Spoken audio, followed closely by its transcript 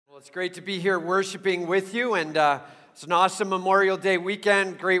It's great to be here worshiping with you, and it's an awesome Memorial Day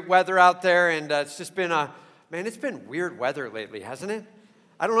weekend, great weather out there, and it's just been it's been weird weather lately, hasn't it?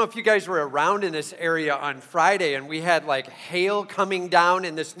 I don't know if you guys were around in this area on Friday, and we had like hail coming down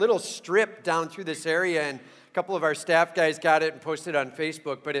in this little strip down through this area, and a couple of our staff guys got it and posted it on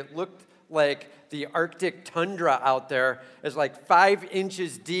Facebook, but it looked like the Arctic tundra out there is like 5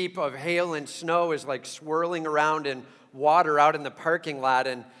 inches deep of hail and snow is like swirling around in water out in the parking lot,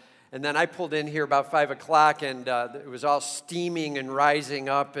 and then I pulled in here about 5 o'clock, and it was all steaming and rising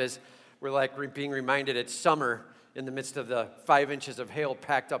up as we're like being reminded it's summer in the midst of the 5 inches of hail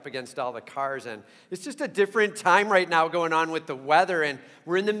packed up against all the cars. And it's just a different time right now going on with the weather, and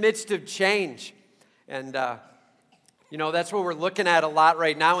we're in the midst of change. And, that's what we're looking at a lot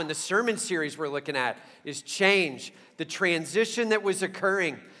right now in the sermon series we're looking at is change, the transition that was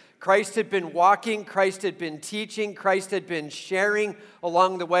occurring. Christ had been walking, Christ had been teaching, Christ had been sharing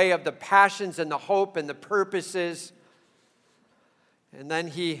along the way of the passions and the hope and the purposes. And then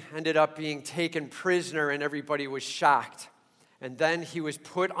he ended up being taken prisoner and everybody was shocked. And then he was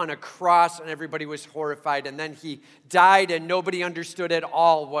put on a cross and everybody was horrified. And then he died and nobody understood at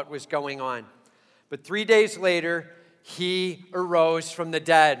all what was going on. But 3 days later, he arose from the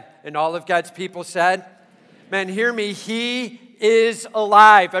dead. And all of God's people said, man, hear me, he is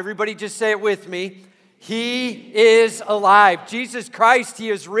alive. Everybody just say it with me. He is alive. Jesus Christ,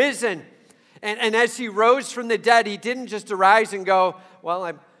 he is risen. And as he rose from the dead, he didn't just arise and go, well,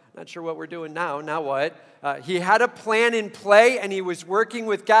 I'm not sure what we're doing now. Now what? He had a plan in play, and he was working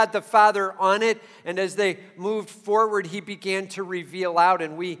with God the Father on it. And as they moved forward, he began to reveal out.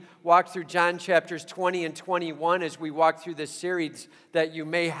 And we walked through John chapters 20 and 21 as we walked through this series, that you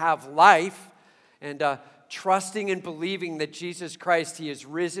may have life. And trusting and believing that Jesus Christ, he is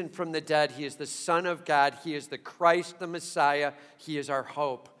risen from the dead. He is the Son of God. He is the Christ, the Messiah. He is our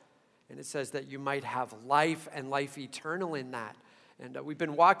hope. And it says that you might have life and life eternal in that. And we've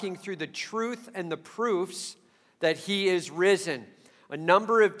been walking through the truth and the proofs that he is risen. A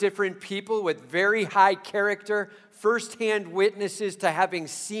number of different people with very high character, firsthand witnesses to having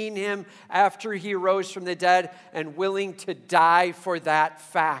seen him after he rose from the dead and willing to die for that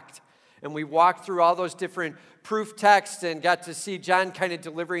fact. And we walked through all those different proof texts and got to see John kind of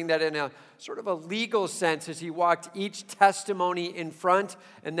delivering that in a sort of a legal sense as he walked each testimony in front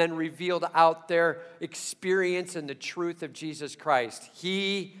and then revealed out their experience and the truth of Jesus Christ.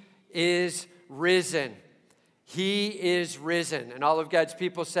 He is risen. He is risen. And all of God's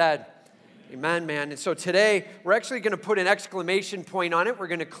people said, amen, man. And so today, we're actually going to put an exclamation point on it. We're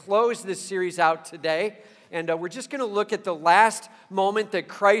going to close this series out today. And we're just going to look at the last moment that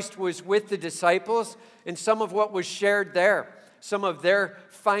Christ was with the disciples and some of what was shared there, some of their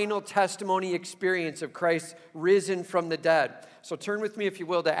final testimony experience of Christ risen from the dead. So turn with me, if you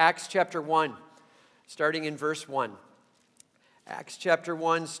will, to Acts chapter 1, starting in verse 1. Acts chapter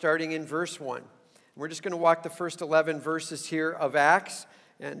 1, starting in verse 1. We're just going to walk the first 11 verses here of Acts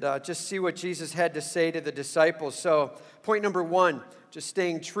and just see what Jesus had to say to the disciples. So point number 1. Just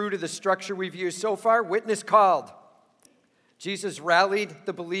staying true to the structure we've used so far, witness called. Jesus rallied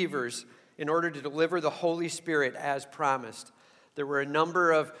the believers in order to deliver the Holy Spirit as promised. There were a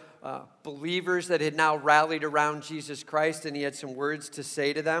number of believers that had now rallied around Jesus Christ, and he had some words to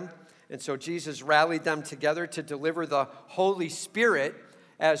say to them. And so Jesus rallied them together to deliver the Holy Spirit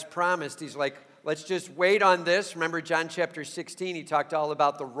as promised. He's like, let's just wait on this. Remember John chapter 16, he talked all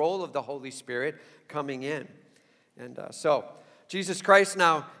about the role of the Holy Spirit coming in. And so Jesus Christ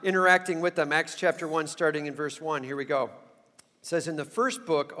now interacting with them. Acts chapter 1, starting in verse 1. Here we go. It says, in the first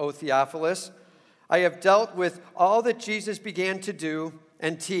book, O Theophilus, I have dealt with all that Jesus began to do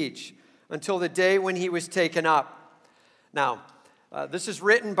and teach until the day when he was taken up. Now, this is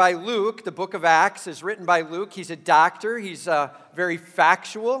written by Luke. The book of Acts is written by Luke. He's a doctor. He's very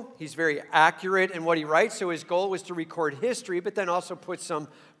factual. He's very accurate in what he writes. So his goal was to record history, but then also put some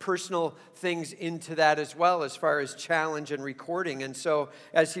personal things into that as well as far as challenge and recording. And so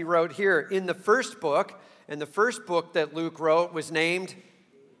as he wrote here in the first book, and the first book that Luke wrote was named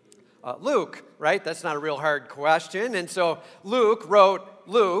Luke, right? That's not a real hard question. And so Luke wrote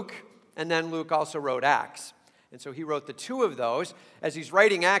Luke, and then Luke also wrote Acts. And so he wrote the two of those. As he's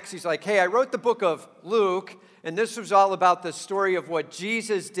writing Acts, he's like, hey, I wrote the book of Luke, and this was all about the story of what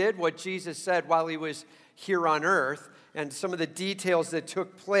Jesus did, what Jesus said while he was here on earth, and some of the details that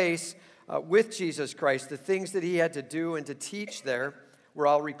took place with Jesus Christ, the things that he had to do and to teach there were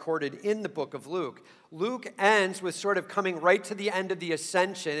all recorded in the book of Luke. Luke ends with sort of coming right to the end of the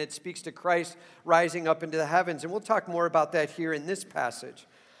ascension. It speaks to Christ rising up into the heavens, and we'll talk more about that here in this passage.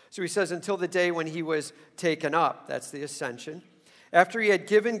 So he says, until the day when he was taken up, that's the ascension. after he had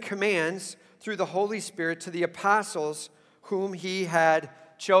given commands through the Holy Spirit to the apostles whom he had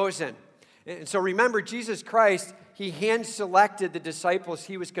chosen. And so remember, Jesus Christ, he hand-selected the disciples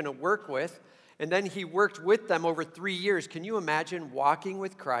he was going to work with, and then he worked with them over 3 years. Can you imagine walking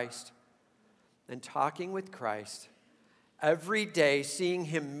with Christ and talking with Christ every day, seeing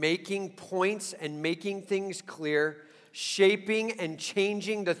him making points and making things clear, shaping and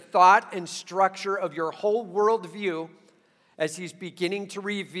changing the thought and structure of your whole worldview as he's beginning to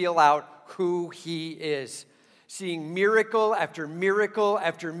reveal out who he is. Seeing miracle after miracle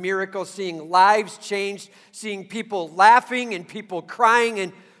after miracle, seeing lives changed, seeing people laughing and people crying,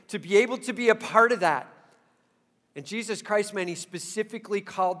 and to be able to be a part of that. And Jesus Christ, man, he specifically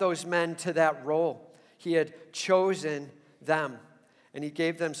called those men to that role. He had chosen them, and he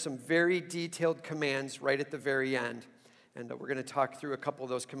gave them some very detailed commands right at the very end. And we're going to talk through a couple of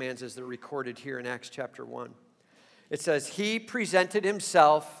those commands as they're recorded here in Acts chapter 1. It says, he presented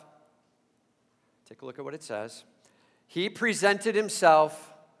himself. Take a look at what it says. He presented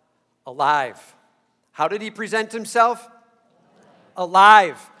himself alive. How did he present himself?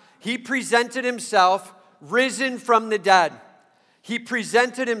 Alive. He presented himself risen from the dead. He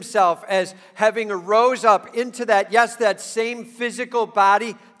presented himself as having arose up into that, yes, that same physical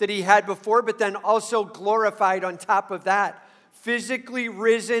body that he had before, but then also glorified on top of that. Physically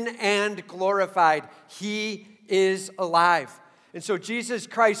risen and glorified. He is alive. And so Jesus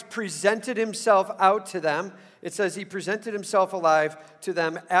Christ presented himself out to them. It says he presented himself alive to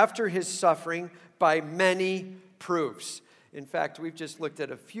them after his suffering by many proofs. In fact, we've just looked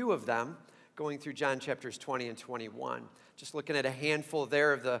at a few of them going through John chapters 20 and 21. Just looking at a handful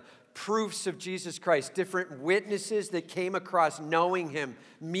there of the proofs of Jesus Christ, different witnesses that came across knowing him,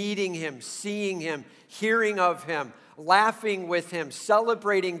 meeting him, seeing him, hearing of him, laughing with him,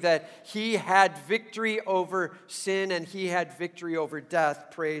 celebrating that he had victory over sin and he had victory over death.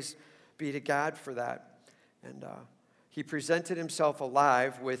 Praise be to God for that. And he presented himself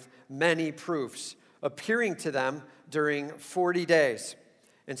alive with many proofs, appearing to them during 40 days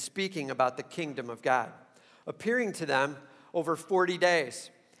and speaking about the kingdom of God. Appearing to them over 40 days.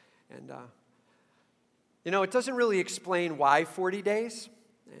 And, it doesn't really explain why 40 days.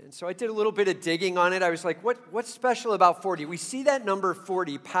 And so I did a little bit of digging on it. I was like, what's special about 40? We see that number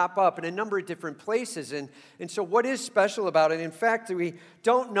 40 pop up in a number of different places. And so what is special about it? In fact, we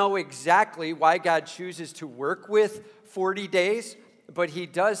don't know exactly why God chooses to work with 40 days, but he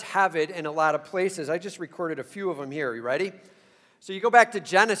does have it in a lot of places. I just recorded a few of them here. You ready? So you go back to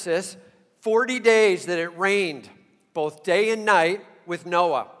Genesis, 40 days that it rained, both day and night, with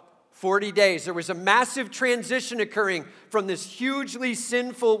Noah. 40 days. There was a massive transition occurring from this hugely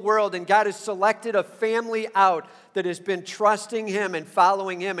sinful world, and God has selected a family out that has been trusting him and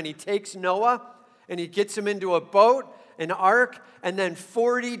following him, and he takes Noah, and he gets him into a boat, an ark, and then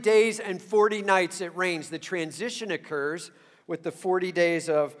 40 days and 40 nights it rains. The transition occurs with the 40 days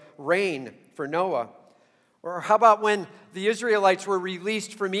of rain for Noah. Or how about when the Israelites were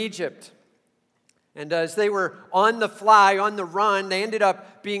released from Egypt? And as they were on the fly, on the run, they ended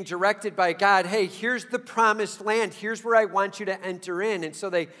up being directed by God, hey, here's the promised land. Here's where I want you to enter in. And so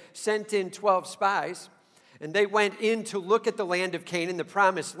they sent in 12 spies, and they went in to look at the land of Canaan, the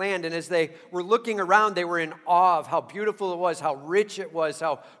promised land. And as they were looking around, they were in awe of how beautiful it was, how rich it was,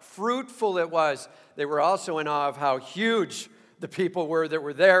 how fruitful it was. They were also in awe of how huge the people were that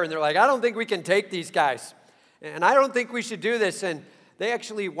were there. And they're like, I don't think we can take these guys. And I don't think we should do this. And they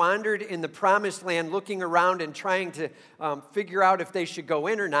actually wandered in the promised land looking around and trying to figure out if they should go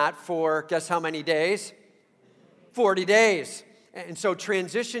in or not for, guess how many days? 40 days. And so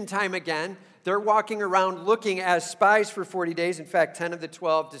transition time again. They're walking around looking as spies for 40 days. In fact, 10 of the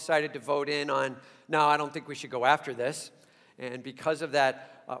 12 decided to vote in on, no, I don't think we should go after this. And because of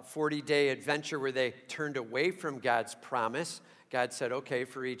that 40-day adventure where they turned away from God's promise, God said, okay,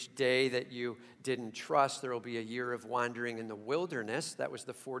 for each day that you didn't trust, there will be a year of wandering in the wilderness. That was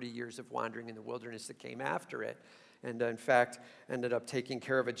the 40 years of wandering in the wilderness that came after it. And in fact, ended up taking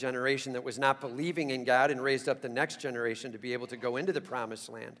care of a generation that was not believing in God and raised up the next generation to be able to go into the promised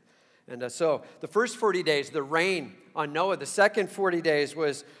land. And so the first 40 days, the rain on Noah. The second 40 days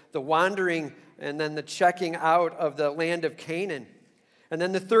was the wandering and then the checking out of the land of Canaan. And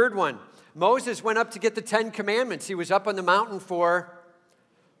then the third one, Moses went up to get the 10 commandments. He was up on the mountain for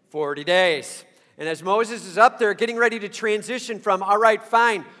 40 days. And as Moses is up there getting ready to transition from, all right,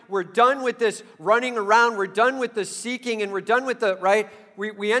 fine, we're done with this running around, we're done with the seeking, and we're done with the, right?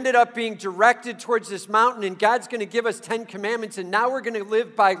 We ended up being directed towards this mountain, and God's going to give us 10 commandments, and now we're going to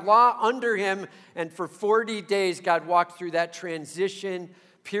live by law under him. And for 40 days, God walked through that transition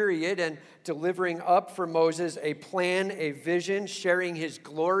period, and delivering up for Moses a plan, a vision, sharing his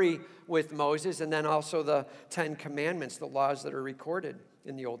glory with Moses, and then also the 10 Commandments, the laws that are recorded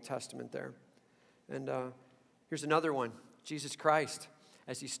in the Old Testament there. And here's another one, Jesus Christ,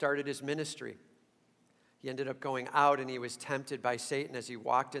 as he started his ministry. He ended up going out and he was tempted by Satan as he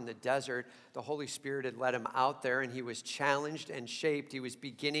walked in the desert. The Holy Spirit had led him out there and he was challenged and shaped. He was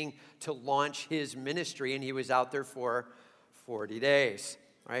beginning to launch his ministry and he was out there for 40 days,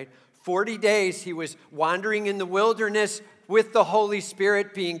 right? 40 days he was wandering in the wilderness with the Holy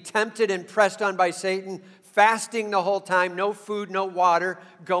Spirit, being tempted and pressed on by Satan, fasting the whole time, no food, no water,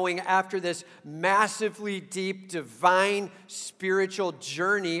 going after this massively deep, divine, spiritual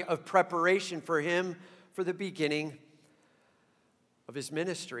journey of preparation for him for the beginning of his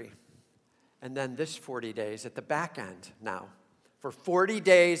ministry. And then this 40 days at the back end now. For 40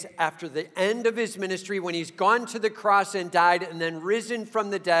 days after the end of his ministry, when he's gone to the cross and died and then risen from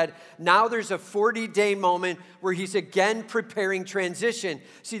the dead, now there's a 40-day moment where he's again preparing transition.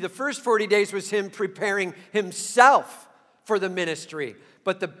 See, the first 40 days was him preparing himself for the ministry.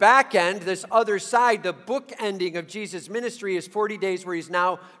 But the back end, this other side, the book ending of Jesus' ministry is 40 days where he's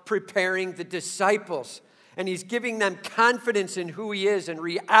now preparing the disciples. And he's giving them confidence in who he is and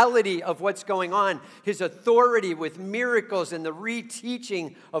reality of what's going on. His authority with miracles and the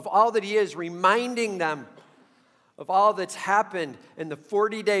reteaching of all that he is, reminding them of all that's happened. And the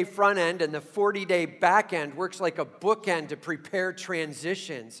 40-day front end and the 40-day back end works like a bookend to prepare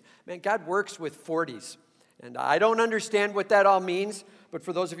transitions. Man, God works with 40s. And I don't understand what that all means. But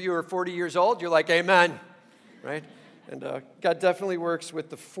for those of you who are 40 years old, you're like, amen, right? And God definitely works with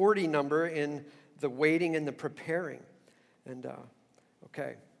the 40 number in the waiting and the preparing. And,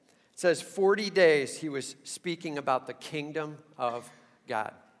 okay. It says 40 days he was speaking about the kingdom of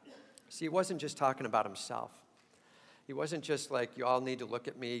God. See, he wasn't just talking about himself. He wasn't just like, you all need to look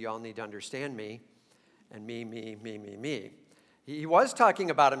at me, you all need to understand me, and me. He was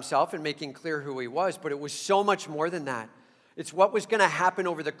talking about himself and making clear who he was, but it was so much more than that. It's what was going to happen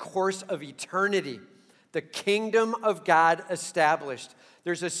over the course of eternity. The kingdom of God established.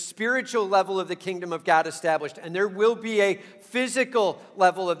 There's a spiritual level of the kingdom of God established, and there will be a physical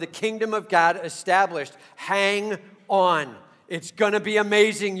level of the kingdom of God established. Hang on. It's going to be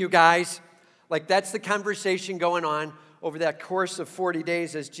amazing, you guys. Like, that's the conversation going on over that course of 40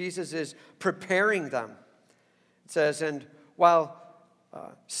 days as Jesus is preparing them. It says, and while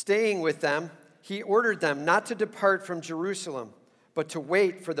staying with them, he ordered them not to depart from Jerusalem, but to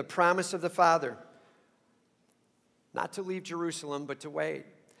wait for the promise of the Father. Not to leave Jerusalem, but to wait.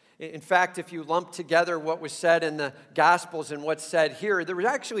 In fact, if you lump together what was said in the Gospels and what's said here, there were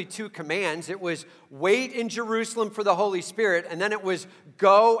actually two commands. It was wait in Jerusalem for the Holy Spirit, and then it was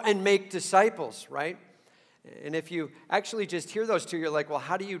go and make disciples, right? And if you actually just hear those two, you're like, well,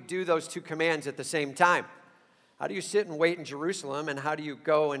 how do you do those two commands at the same time? How do you sit and wait in Jerusalem, and how do you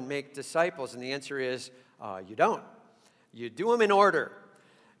go and make disciples? And the answer is, you don't. You do them in order.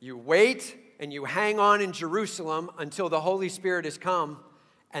 You wait and you hang on in Jerusalem until the Holy Spirit has come,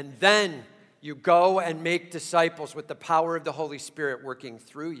 and then you go and make disciples with the power of the Holy Spirit working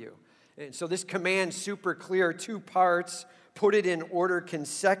through you. And so this command's super clear, two parts, put it in order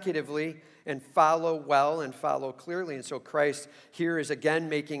consecutively, and follow well and follow clearly. And so Christ here is again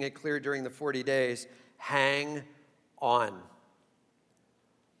making it clear during the 40 days, hang on.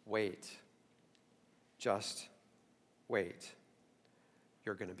 Wait. Just wait.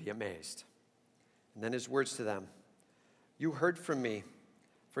 You're going to be amazed. And then his words to them, you heard from me,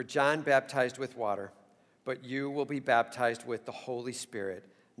 for John baptized with water, but you will be baptized with the Holy Spirit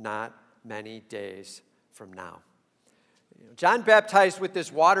not many days from now. John baptized with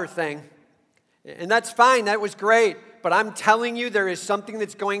this water thing, and that's fine, that was great. But I'm telling you, there is something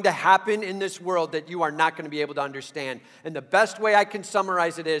that's going to happen in this world that you are not going to be able to understand. And the best way I can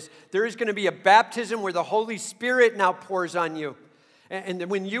summarize it is, there is going to be a baptism where the Holy Spirit now pours on you. And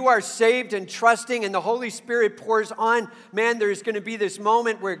when you are saved and trusting and the Holy Spirit pours on, man, there's going to be this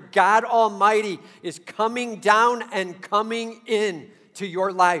moment where God Almighty is coming down and coming in to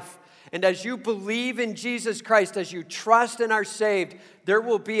your life. And as you believe in Jesus Christ, as you trust and are saved, there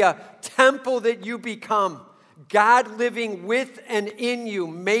will be a temple that you become. God living with and in you,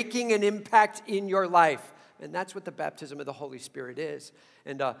 making an impact in your life. And that's what the baptism of the Holy Spirit is.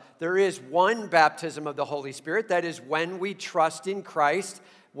 And there is one baptism of the Holy Spirit. That is when we trust in Christ,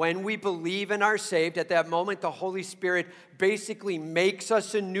 when we believe and are saved. At that moment, the Holy Spirit basically makes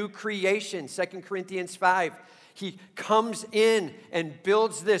us a new creation. 2 Corinthians 5. He comes in and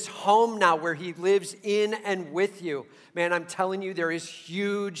builds this home now where he lives in and with you. Man, I'm telling you, there is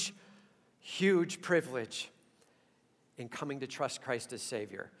huge, huge privilege in coming to trust Christ as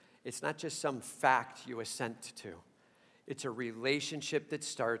Savior. It's not just some fact you assent to. It's a relationship that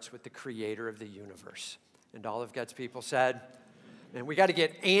starts with the Creator of the universe. And all of God's people said, and we got to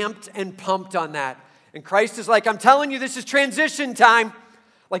get amped and pumped on that. And Christ is like, I'm telling you, this is transition time.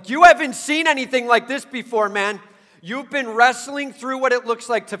 Like, you haven't seen anything like this before, man. You've been wrestling through what it looks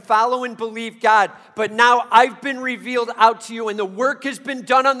like to follow and believe God, but now I've been revealed out to you, and the work has been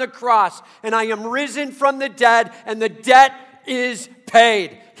done on the cross, and I am risen from the dead, and the debt is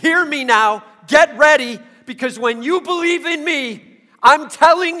paid. Hear me now. Get ready, because when you believe in me, I'm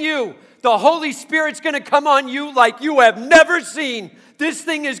telling you, the Holy Spirit's going to come on you like you have never seen. This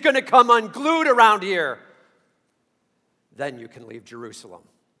thing is going to come unglued around here. Then you can leave Jerusalem,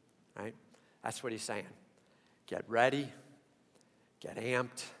 right? That's what he's saying. Get ready, get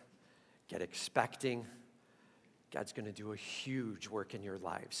amped, get expecting. God's going to do a huge work in your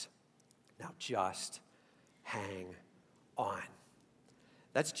lives. Now just hang on.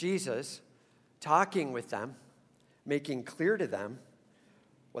 That's Jesus talking with them, making clear to them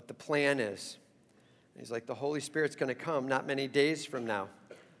what the plan is. He's like, the Holy Spirit's going to come not many days from now.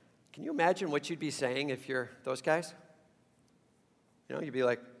 Can you imagine what you'd be saying if you're those guys? You know, you'd be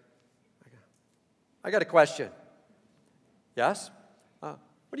like, I got a question. Yes? What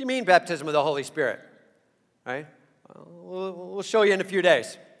do you mean baptism of the Holy Spirit? Right? We'll show you in a few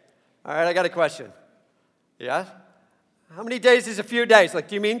days. All right, I got a question. Yeah? How many days is a few days? Like,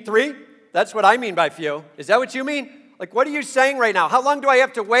 do you mean 3? That's what I mean by few. Is that what you mean? Like, what are you saying right now? How long do I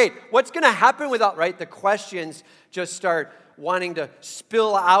have to wait? What's going to happen without, right? The questions just start wanting to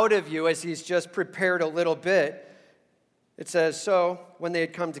spill out of you as he's just prepared a little bit. It says, so when they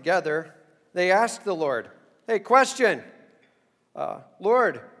had come together, they asked the Lord, hey, question,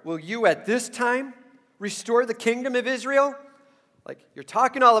 Lord, will you at this time restore the kingdom of Israel? Like, you're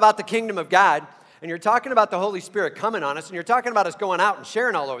talking all about the kingdom of God, and you're talking about the Holy Spirit coming on us, and you're talking about us going out and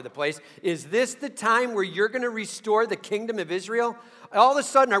sharing all over the place. Is this the time where you're going to restore the kingdom of Israel? All of a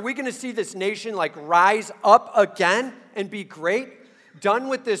sudden, are we going to see this nation like rise up again and be great? Done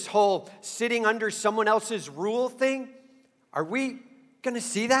with this whole sitting under someone else's rule thing? Are we going to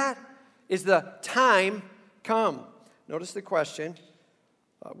see that? Is the time come? Notice the question.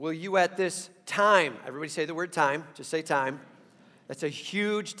 Will you at this time, everybody say the word time, just say time. That's a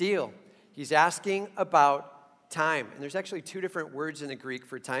huge deal. He's asking about time. And there's actually 2 different words in the Greek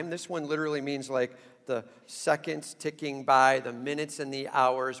for time. This one literally means like the seconds ticking by, the minutes and the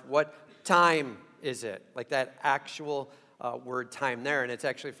hours. What time is it? Like that actual word time there. And it's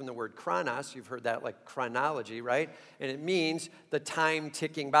actually from the word chronos. You've heard that like chronology, right? And it means the time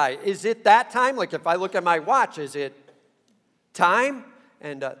ticking by. Is it that time? Like if I look at my watch, is it time?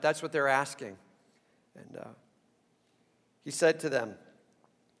 And that's what they're asking. And he said to them,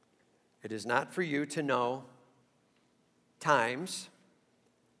 it is not for you to know times,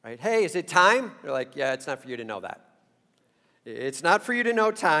 right? Hey, is it time? They're like, yeah, it's not for you to know that. It's not for you to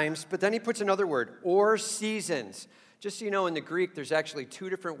know times, but then he puts another word, or seasons. Just so you know, in the Greek, there's actually 2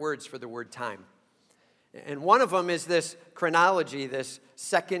 different words for the word time. And one of them is this chronology, this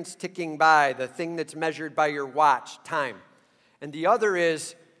seconds ticking by, the thing that's measured by your watch, time. And the other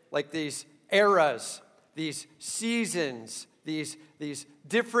is like these eras, these seasons, these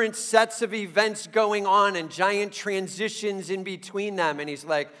different sets of events going on and giant transitions in between them. And he's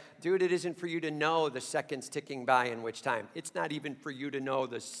like, dude, it isn't for you to know the seconds ticking by in which time. It's not even for you to know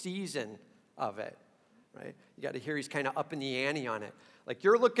the season of it, right? You got to hear he's kind of up in the ante on it. Like,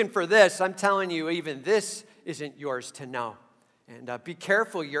 you're looking for this. I'm telling you, even this isn't yours to know. And be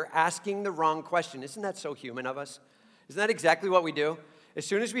careful, you're asking the wrong question. Isn't that so human of us? Isn't that exactly what we do? As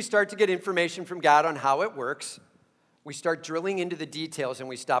soon as we start to get information from God on how it works, we start drilling into the details and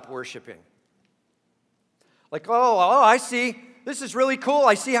we stop worshiping. Like, oh, I see. This is really cool.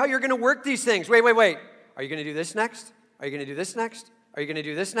 I see how you're going to work these things. Wait. Are you going to do this next? Are you going to do this next? Are you going to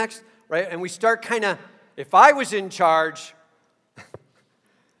do this next? Right? And we start kind of, if I was in charge,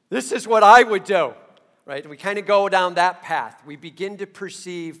 this is what I would do. Right? We kind of go down that path. We begin to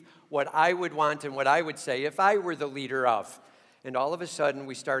perceive what I would want and what I would say if I were the leader of. And all of a sudden,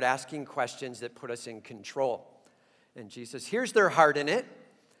 we start asking questions that put us in control. And Jesus hears their heart in it,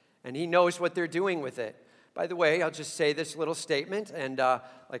 and he knows what they're doing with it. By the way, I'll just say this little statement, and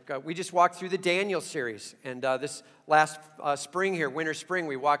we just walked through the Daniel series, and this last spring here, winter, spring,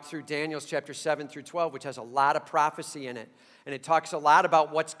 we walked through Daniel's chapter 7 through 12, which has a lot of prophecy in it, and it talks a lot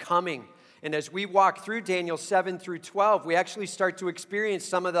about what's coming. And as we walk through Daniel 7 through 12, we actually start to experience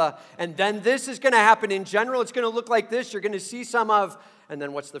some of the, and then this is going to happen in general, it's going to look like this, you're going to see some of, and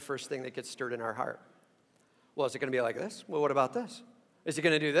then what's the first thing that gets stirred in our heart? Well, is it going to be like this? Well, what about this? Is he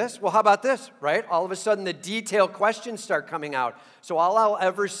going to do this? Well, how about this, right? All of a sudden, the detailed questions start coming out. So all I'll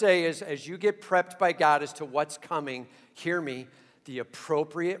ever say is, as you get prepped by God as to what's coming, hear me, the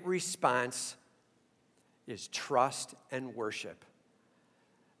appropriate response is trust and worship.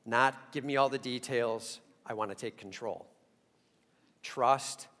 Not give me all the details, I want to take control.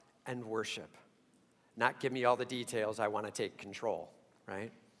 Trust and worship. Not give me all the details, I want to take control,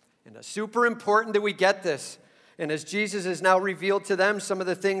 right? And it's super important that we get this. And as Jesus has now revealed to them some of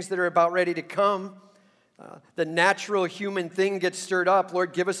the things that are about ready to come, the natural human thing gets stirred up.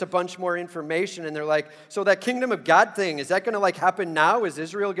 Lord, give us a bunch more information. And they're like, so that kingdom of God thing, is that going to happen now? Is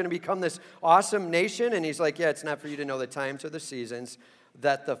Israel going to become this awesome nation? And he's like, yeah, it's not for you to know the times or the seasons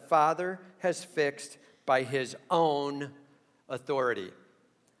that the Father has fixed by his own authority.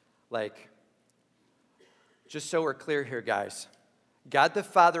 Just so we're clear here, guys. God the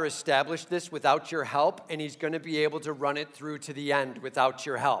Father established this without your help, and he's going to be able to run it through to the end without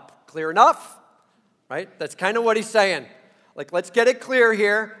your help. Clear enough? Right? That's kind of what he's saying. Let's get it clear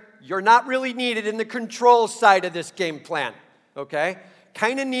here. You're not really needed in the control side of this game plan, okay?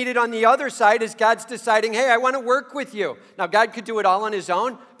 Kind of needed on the other side is God's deciding, hey, I want to work with you. Now, God could do it all on his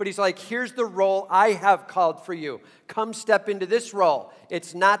own, but he's like, here's the role I have called for you. Come step into this role.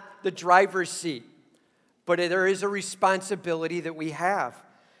 It's not the driver's seat. But there is a responsibility that we have.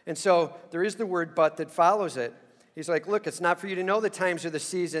 And so there is the word but that follows it. He's like, look, it's not for you to know the times or the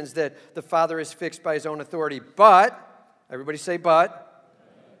seasons that the Father has fixed by his own authority. But, everybody say but.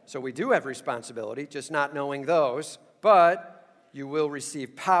 So we do have responsibility, just not knowing those. But you will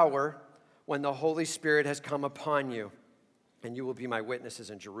receive power when the Holy Spirit has come upon you. And you will be my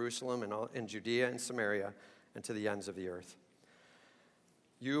witnesses in Jerusalem and in Judea and Samaria and to the ends of the earth.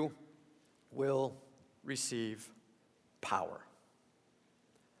 You will receive power.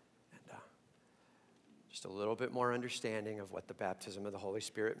 And just a little bit more understanding of what the baptism of the Holy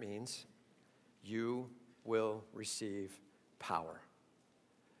Spirit means. You will receive power.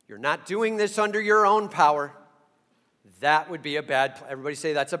 You're not doing this under your own power. That would be a bad plan. Everybody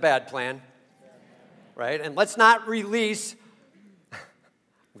say that's a bad plan. Right? And let's not release, I'm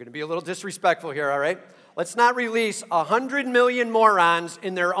going to be a little disrespectful here, all right? Let's not release 100 million morons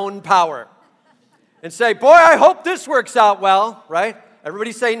in their own power. And say, boy, I hope this works out well, right?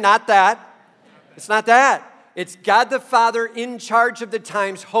 Everybody say, not that. It's not that. It's God the Father in charge of the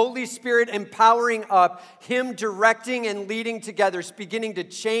times, Holy Spirit empowering up, him directing and leading together, beginning to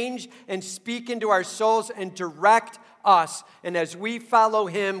change and speak into our souls and direct us. And as we follow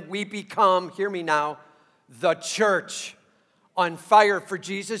him, we become, hear me now, the church on fire for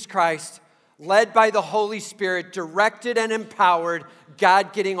Jesus Christ, led by the Holy Spirit, directed and empowered,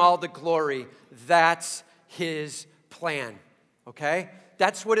 God getting all the glory. That's his plan, okay?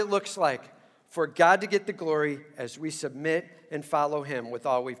 That's what it looks like for God to get the glory as we submit and follow him with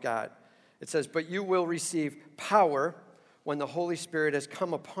all we've got. It says, but you will receive power when the Holy Spirit has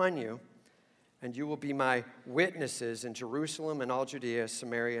come upon you, and you will be my witnesses in Jerusalem and all Judea,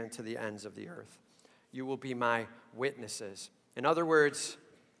 Samaria, and to the ends of the earth. You will be my witnesses. In other words,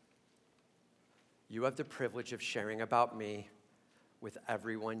 you have the privilege of sharing about me with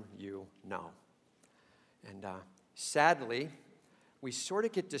everyone you know. And sadly, we sort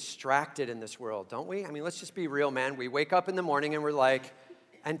of get distracted in this world, don't we? I mean, let's just be real, man. We wake up in the morning and we're like,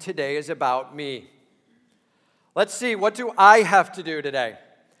 and today is about me. Let's see, what do I have to do today?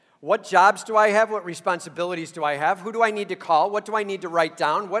 What jobs do I have? What responsibilities do I have? Who do I need to call? What do I need to write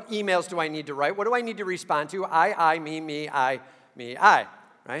down? What emails do I need to write? What do I need to respond to? I, me, I,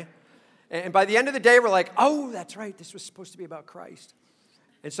 right? And by the end of the day, we're like, oh, that's right. This was supposed to be about Christ.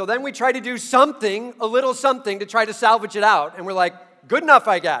 And so then we try to do something, a little something, to try to salvage it out. And we're like, good enough,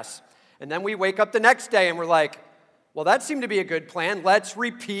 I guess. And then we wake up the next day and we're like, well, that seemed to be a good plan. Let's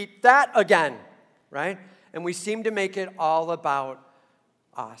repeat that again, right? And we seem to make it all about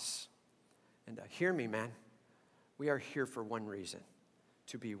us. And hear me, man. We are here for one reason,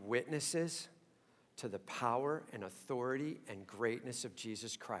 to be witnesses to the power and authority and greatness of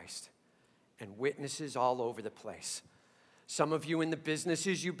Jesus Christ. And witnesses all over the place. Some of you in the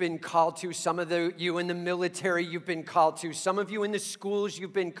businesses you've been called to. Some of you in the military you've been called to. Some of you in the schools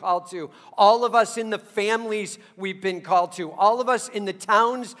you've been called to. All of us in the families we've been called to. All of us in the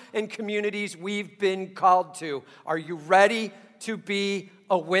towns and communities we've been called to. Are you ready to be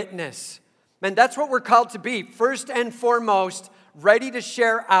a witness? Man, that's what we're called to be. First and foremost, ready to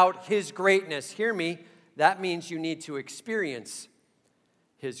share out his greatness. Hear me, that means you need to experience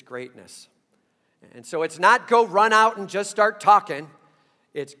his greatness. And so it's not go run out and just start talking.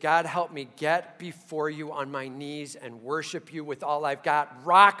 It's, God, help me get before you on my knees and worship you with all I've got.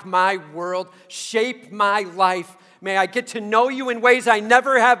 Rock my world, shape my life. May I get to know you in ways I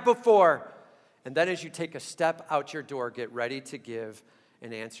never have before. And then as you take a step out your door, get ready to give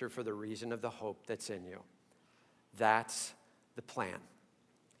an answer for the reason of the hope that's in you. That's the plan.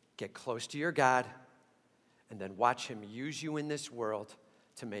 Get close to your God, and then watch him use you in this world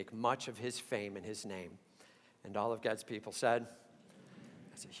to make much of his fame and his name. And all of God's people said,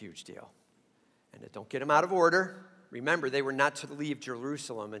 that's a huge deal. And don't get them out of order. Remember, they were not to leave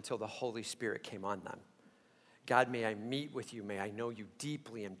Jerusalem until the Holy Spirit came on them. God, may I meet with you. May I know you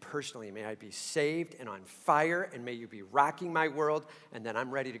deeply and personally. May I be saved and on fire, and may you be rocking my world, and then I'm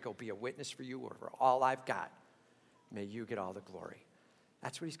ready to go be a witness for you over all I've got. May you get all the glory.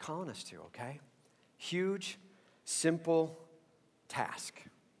 That's what he's calling us to, okay? Huge, simple task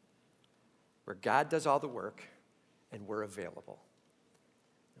where God does all the work and we're available.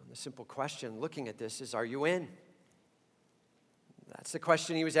 And the simple question looking at this is, are you in? That's the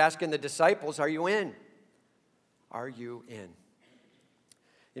question he was asking the disciples. Are you in? Are you in?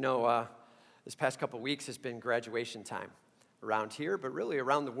 You know, this past couple weeks has been graduation time around here, but really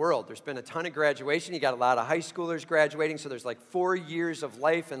around the world. There's been a ton of graduation. You got a lot of high schoolers graduating, so there's like 4 years of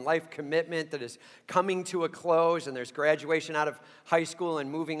life and life commitment that is coming to a close, and there's graduation out of high school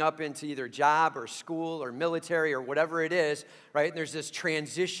and moving up into either job or school or military or whatever it is, right? And there's this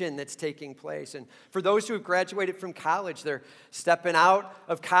transition that's taking place. And for those who have graduated from college, they're stepping out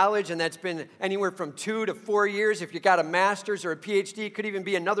of college, and that's been anywhere from 2 to 4 years. If you got a master's or a PhD, it could even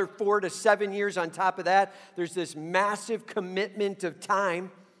be another 4 to 7 years on top of that. There's this massive commitment of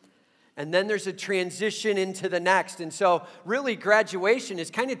time, and then there's a transition into the next. And so really graduation is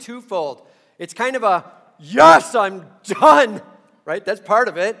kind of twofold. It's kind of a, yes, I'm done, right? That's part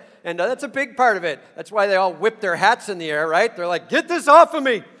of it, and that's a big part of it. That's why they all whip their hats in the air, right? They're like, get this off of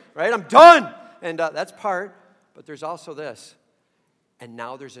me, right? I'm done, and that's part, but there's also this, and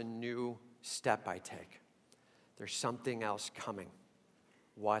now there's a new step I take. There's something else coming.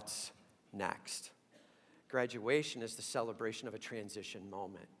 What's next? Graduation is the celebration of a transition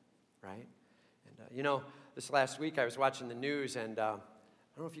moment, right? And, you know, this last week I was watching the news, and I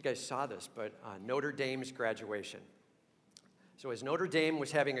don't know if you guys saw this, but Notre Dame's graduation. So as Notre Dame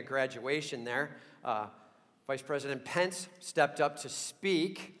was having a graduation there, Vice President Pence stepped up to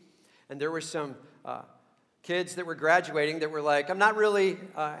speak, and there were some kids that were graduating that were like, I'm not really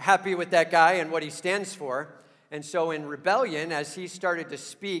happy with that guy and what he stands for. And so in rebellion, as he started to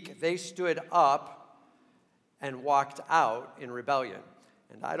speak, they stood up and walked out in rebellion.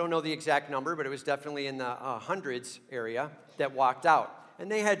 And I don't know the exact number, but it was definitely in the hundreds area that walked out. And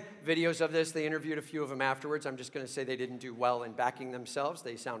they had videos of this. They interviewed a few of them afterwards. I'm just going to say they didn't do well in backing themselves.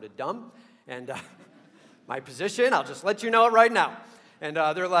 They sounded dumb. And my position, I'll just let you know it right now. And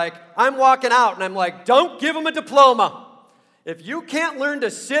they're like, I'm walking out. And I'm like, don't give them a diploma. If you can't learn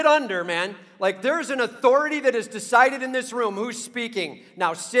to sit under, man, like there's an authority that is decided in this room who's speaking.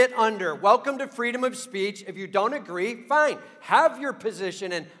 Now sit under. Welcome to freedom of speech. If you don't agree, fine. Have your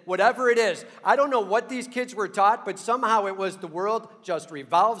position and whatever it is. I don't know what these kids were taught, but somehow it was the world just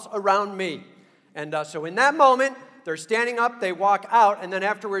revolves around me. And so in that moment, they're standing up, they walk out, and then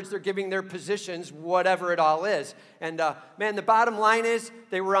afterwards they're giving their positions, whatever it all is. And man, the bottom line is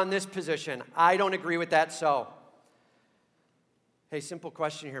they were on this position. I don't agree with that, so. Hey, simple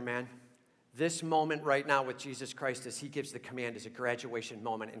question here, man. This moment right now with Jesus Christ as he gives the command is a graduation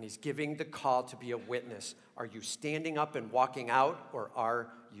moment, and he's giving the call to be a witness. Are you standing up and walking out, or are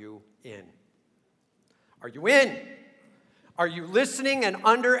you in? Are you in? Are you listening and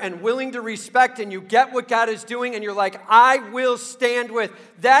under and willing to respect, and you get what God is doing, and you're like, I will stand with.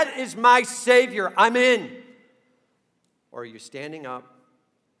 That is my Savior. I'm in. Or are you standing up,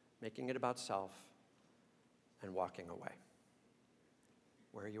 making it about self, and walking away?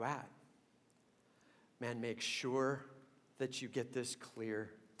 Where are you at? Man, make sure that you get this clear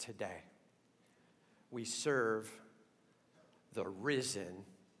today. We serve the risen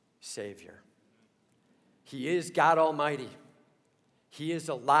Savior. He is God Almighty. He is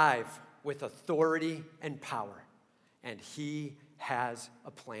alive with authority and power, and he has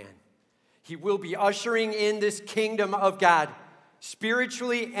a plan. He will be ushering in this kingdom of God,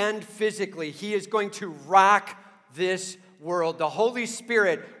 spiritually and physically. He is going to rock this world. The Holy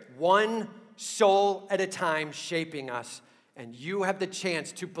Spirit, one soul at a time, shaping us. And you have the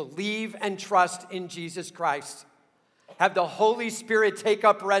chance to believe and trust in Jesus Christ. Have the Holy Spirit take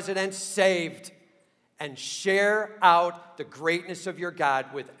up residence, saved, and share out the greatness of your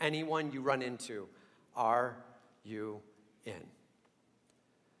God with anyone you run into. Are you in?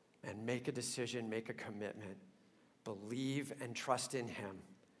 And make a decision, make a commitment. Believe and trust in him.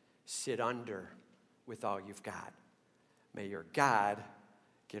 Sit under with all you've got. May your God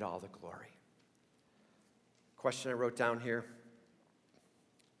get all the glory. Question I wrote down here.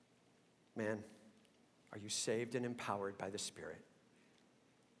 Man, are you saved and empowered by the Spirit?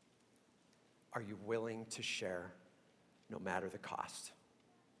 Are you willing to share no matter the cost?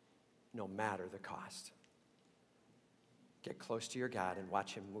 No matter the cost. Get close to your God and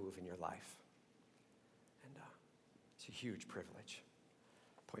watch him move in your life. And it's a huge privilege.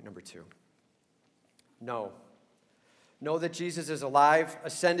 Point number 2. Know that Jesus is alive,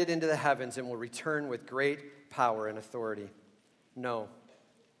 ascended into the heavens, and will return with great power and authority. Know.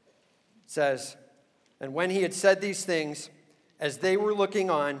 It says, and when he had said these things, as they were looking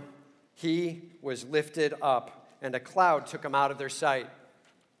on, he was lifted up, and a cloud took him out of their sight.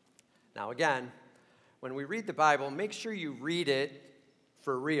 Now again, when we read the Bible, make sure you read it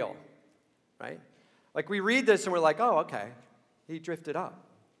for real, right? Like we read this and we're like, oh, okay, he drifted up,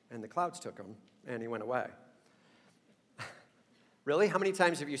 and the clouds took him, and he went away. Really? How many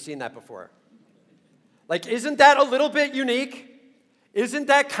times have you seen that before? Like, isn't that a little bit unique? Isn't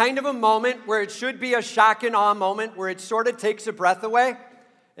that kind of a moment where it should be a shock and awe moment where it sort of takes a breath away?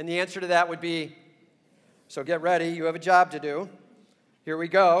 And the answer to that would be, so get ready, you have a job to do. Here we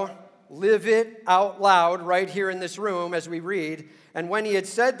go. Live it out loud right here in this room as we read. And when he had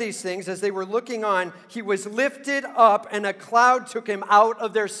said these things, as they were looking on, he was lifted up, and a cloud took him out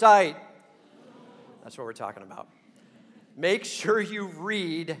of their sight. That's what we're talking about. Make sure you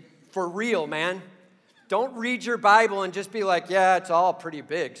read for real, man. Don't read your Bible and just be like, yeah, it's all pretty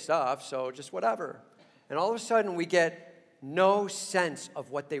big stuff, so just whatever. And all of a sudden, we get no sense of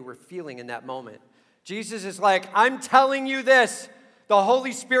what they were feeling in that moment. Jesus is like, I'm telling you this. The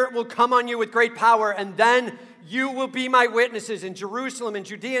Holy Spirit will come on you with great power, and then you will be my witnesses in Jerusalem and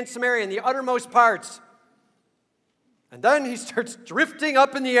Judea and Samaria and the uttermost parts. And then he starts drifting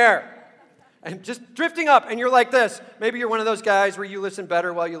up in the air. And just drifting up, and you're like this. Maybe you're one of those guys where you listen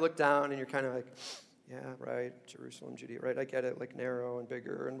better while you look down, and you're kind of like, yeah, right, Jerusalem, Judea, right, I get it, like narrow and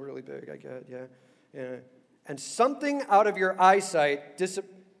bigger and really big, I get it, yeah. And something out of your eyesight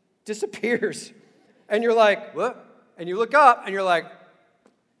disappears, and you're like, what? And you look up, and you're like,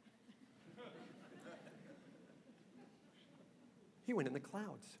 he went in the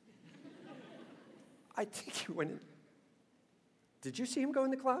clouds. I think he went in. Did you see him go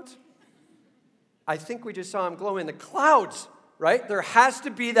in the clouds? I think we just saw him glow in the clouds, right? There has to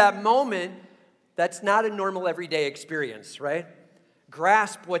be that moment that's not a normal everyday experience, right?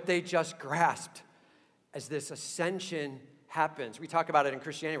 Grasp what they just grasped as this ascension happens. We talk about it in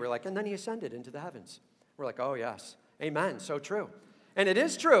Christianity. We're like, and then he ascended into the heavens. We're like, oh, yes. Amen. So true. And it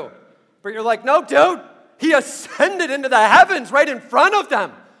is true. But you're like, no, dude. He ascended into the heavens right in front of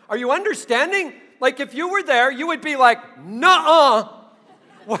them. Are you understanding? Like, if you were there, you would be like, nuh-uh.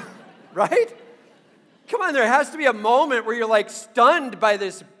 Right? Come on, there has to be a moment where you're like stunned by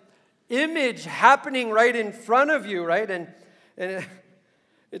this image happening right in front of you, right? And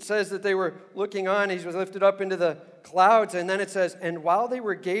it says that they were looking on, he was lifted up into the clouds, and then it says, and while they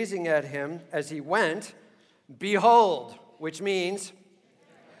were gazing at him as he went, behold, which means,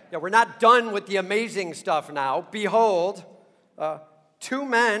 yeah, we're not done with the amazing stuff now. Behold, 2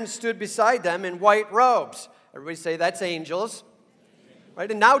 men stood beside them in white robes. Everybody say that's angels. Right?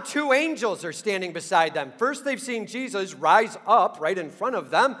 And now 2 angels are standing beside them. First, they've seen Jesus rise up right in front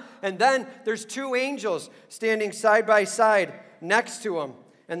of them. And then there's 2 angels standing side by side next to him.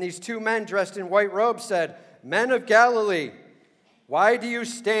 And these 2 men dressed in white robes said, Men of Galilee, why do you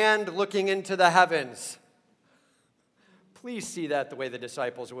stand looking into the heavens? Please see that the way the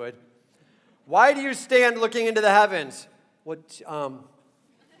disciples would. Why do you stand looking into the heavens? What,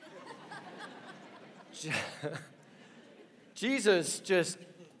 Jesus just,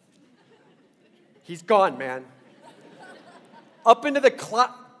 he's gone, man. Up into the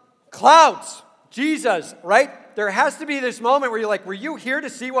clouds. Jesus, right? There has to be this moment where you're like, were you here to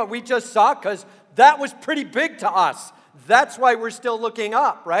see what we just saw? Because that was pretty big to us. That's why we're still looking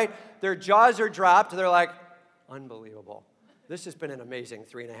up, right? Their jaws are dropped. They're like, unbelievable. This has been an amazing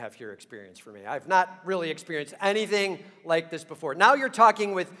 3.5-year experience for me. I've not really experienced anything like this before. Now you're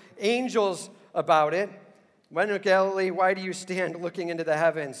talking with angels about it. Men of Galilee, why do you stand looking into the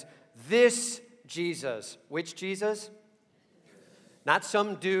heavens? This Jesus. Which Jesus? Not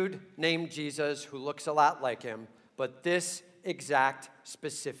some dude named Jesus who looks a lot like him, but this exact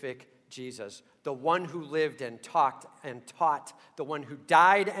specific Jesus. The one who lived and talked and taught. The one who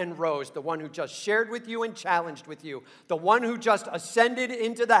died and rose. The one who just shared with you and challenged with you. The one who just ascended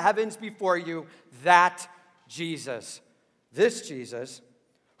into the heavens before you. That Jesus. This Jesus,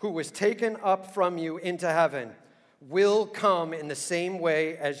 who was taken up from you into heaven, will come in the same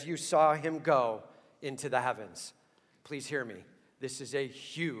way as you saw him go into the heavens. Please hear me. This is a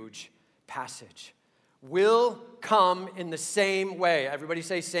huge passage. Will come in the same way. Everybody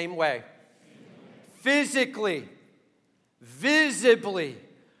say same way. Physically, visibly.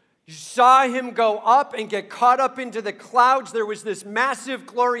 You saw him go up and get caught up into the clouds. There was this massive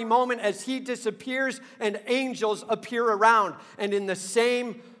glory moment as he disappears and angels appear around. And in the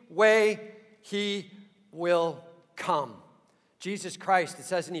same way, he will come. Jesus Christ, it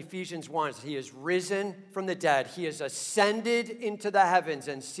says in Ephesians 1, he is risen from the dead. He is ascended into the heavens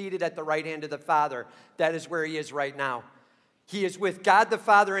and seated at the right hand of the Father. That is where he is right now. He is with God the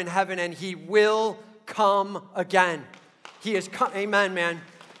Father in heaven, and he will come again. He is, amen, man.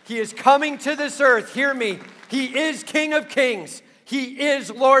 He is coming to this earth. Hear me. He is King of Kings. He is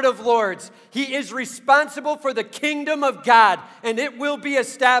Lord of Lords. He is responsible for the kingdom of God, and it will be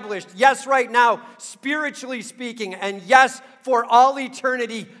established. Yes, right now, spiritually speaking, and yes, for all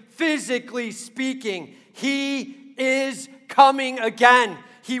eternity, physically speaking. He is coming again.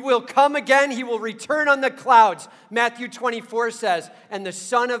 He will come again. He will return on the clouds. Matthew 24 says, and the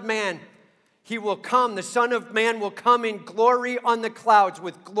Son of Man, he will come. The Son of Man will come in glory on the clouds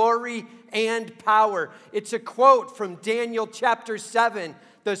with glory and power. It's a quote from Daniel chapter 7.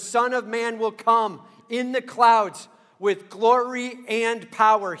 The Son of Man will come in the clouds with glory and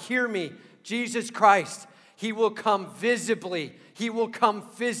power. Hear me, Jesus Christ. He will come visibly. He will come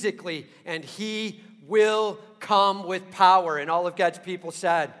physically. And he will come with power. And all of God's people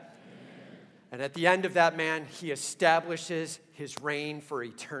said. Amen. And at the end of that, man, he establishes his reign for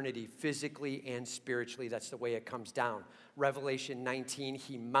eternity, physically and spiritually. That's the way it comes down. Revelation 19,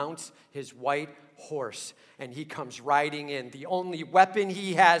 he mounts his white horse and he comes riding in. The only weapon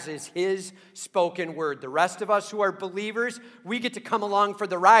he has is his spoken word. The rest of us who are believers, we get to come along for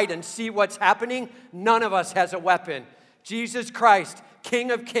the ride and see what's happening. None of us has a weapon. Jesus Christ, King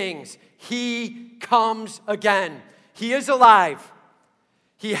of Kings, he comes again. He is alive.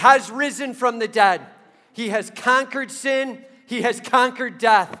 He has risen from the dead. He has conquered sin. He has conquered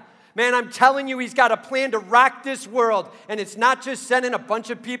death. Man, I'm telling you, he's got a plan to rock this world. And it's not just sending a bunch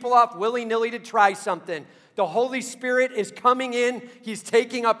of people off willy-nilly to try something. The Holy Spirit is coming in. He's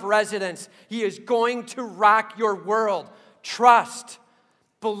taking up residence. He is going to rock your world. Trust,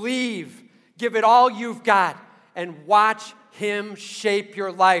 believe, give it all you've got, and watch him shape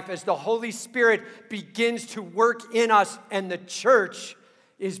your life as the Holy Spirit begins to work in us and the church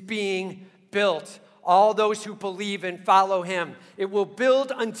is being built. All those who believe and follow him. It will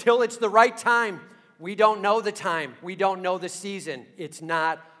build until it's the right time. We don't know the time. We don't know the season. It's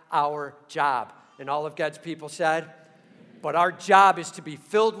not our job. And all of God's people said, but our job is to be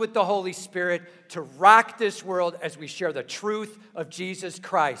filled with the Holy Spirit, to rock this world as we share the truth of Jesus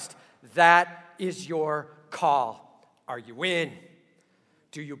Christ. That is your call. Are you in?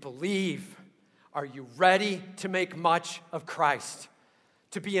 Do you believe? Are you ready to make much of Christ?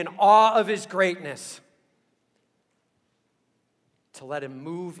 To be in awe of his greatness, to let him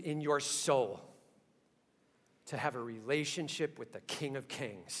move in your soul, to have a relationship with the King of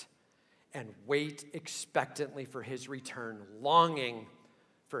Kings, and wait expectantly for his return, longing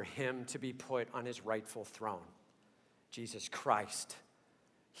for him to be put on his rightful throne. Jesus Christ,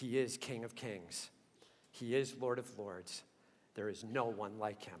 he is King of Kings. He is Lord of Lords. There is no one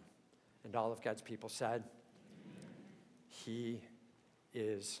like him. And all of God's people said, he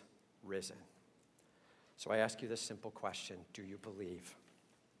is risen. So I ask you this simple question. Do you believe?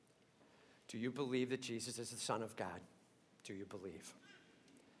 Do you believe that Jesus is the Son of God? Do you believe?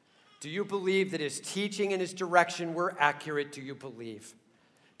 Do you believe that his teaching and his direction were accurate? Do you believe?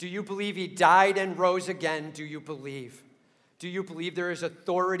 Do you believe he died and rose again? Do you believe? Do you believe there is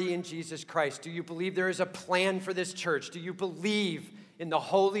authority in Jesus Christ? Do you believe there is a plan for this church? Do you believe in the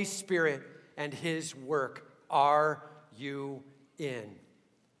Holy Spirit and his work? Are you in?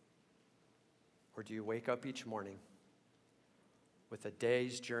 Or do you wake up each morning with a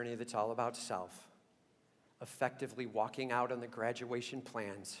day's journey that's all about self, effectively walking out on the graduation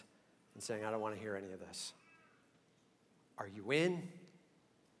plans and saying, I don't want to hear any of this? Are you in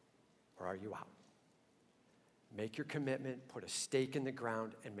or are you out? Make your commitment, put a stake in the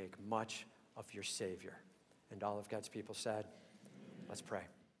ground, and make much of your Savior. And all of God's people said, let's pray.